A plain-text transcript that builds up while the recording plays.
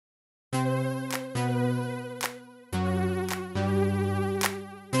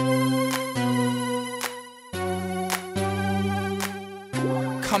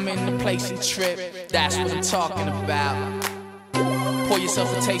Come in the place and trip, that's what I'm talking about. Pour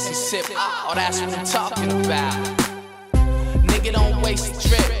yourself a tasty sip, oh, that's what I'm talking about. Nigga, don't waste a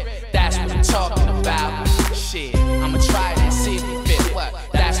trip, that's what I'm talking about. Shit, I'ma try it and see if it fit. What?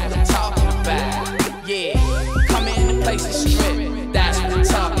 That's what I'm talking about. Yeah, come in the place and strip, that's what I'm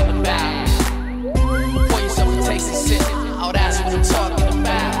talking about. Pour yourself a tasty sip, oh, that's what I'm talking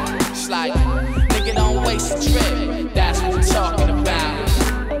about. It's like, nigga, don't waste a trip, that's what I'm talking about.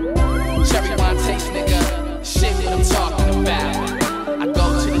 Cherry wine taste, nigga, shit what I'm talking about. I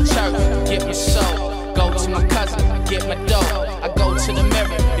go to the church, get my soul. Go to my cousin, get my dough. I go to the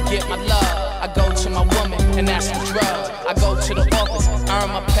mirror to get my love. I go to my woman and ask for drugs. I go to the office, earn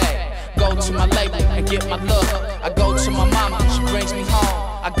my pay. Go to my label and get my look. I go to my mama, she brings me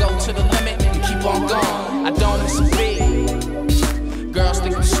home. I go to the limit and keep on going. I don't miss a beat. Girls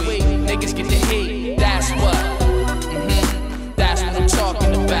think I'm sweet, niggas get the heat. That's what, that's what I'm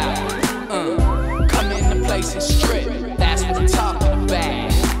talking about. Come in the place and strip, that's what I'm talking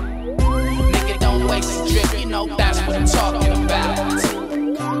about. Nigga, don't waste a drip, you know that's what I'm talking about.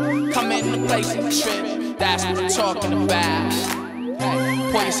 Come in the place and trip, that's what I'm talking about.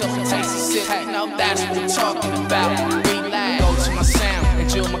 Pour yourself a tasty sip, you know that's what I'm talking about. Relax, go to my sound and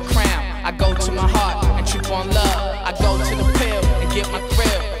jewel my crown. I go to my heart and trip on love. I go to the pill and get my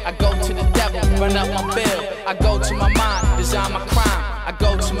thrill. I go to the devil, run up my bill. I go to my mind, design my crime. I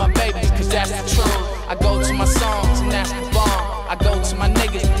go to my babies, cause that's the truth. I go to my songs and that's the bomb. I go to my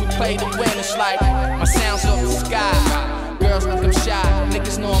niggas, we play to win. It's like my sound's off the sky. Girls think I'm shy,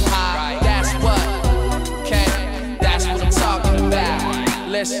 niggas know I'm high. That's what, okay, that's what I'm talking about.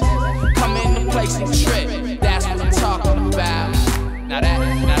 Listen, come in the place and trip, that's what I'm talking about. Now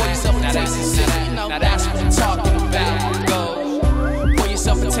pour yourself a tasty sip, you know that's what I'm talking about. Go, pour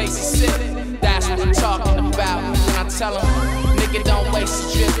yourself a tasty sip, that's what I'm talking about. When I tell them, nigga, don't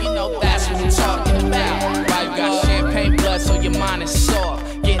waste a drip, you know that's what I'm talking about. Right, you got champagne blood, so your mind is sore.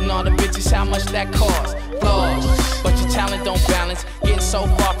 Getting all the bitches, how much that cost? Flaws, but your talent don't balance. Getting so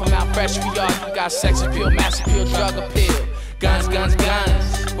far from how fresh we are. You got sex appeal, mass appeal, drug appeal. Guns, guns,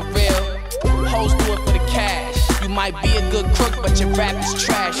 guns, for real. Hoes do it for the cash. You might be a good crook, but your rap is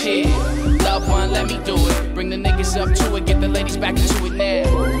trash. Here, love one, let me do it. Bring the niggas up to it, get the ladies back into it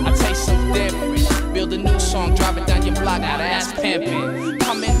now. I taste something different. Build a new song, drive it down your block, now that's pimpin'.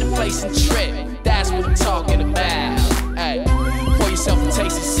 Come in the place and trip, that's what I'm talking about. Hey, pour yourself a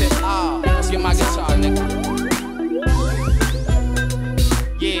tasty sip. Oh, let's get my guitar, nigga.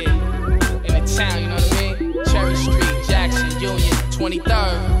 Yeah, in the town, you know what I mean? Cherry Street, Jackson, Union,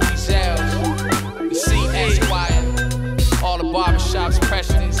 23rd, Zales, the C.A. Wire, all the barbershops,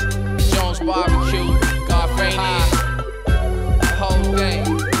 Preston's, Jones Barbecue, Garfrania, the whole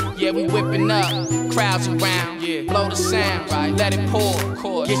thing. Yeah, we whipping up, crowds around, yeah. Blow the sound, right? Let it pour,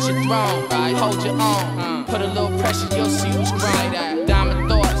 get your throne, right? Hold your own, put a little pressure, you'll see who's grown.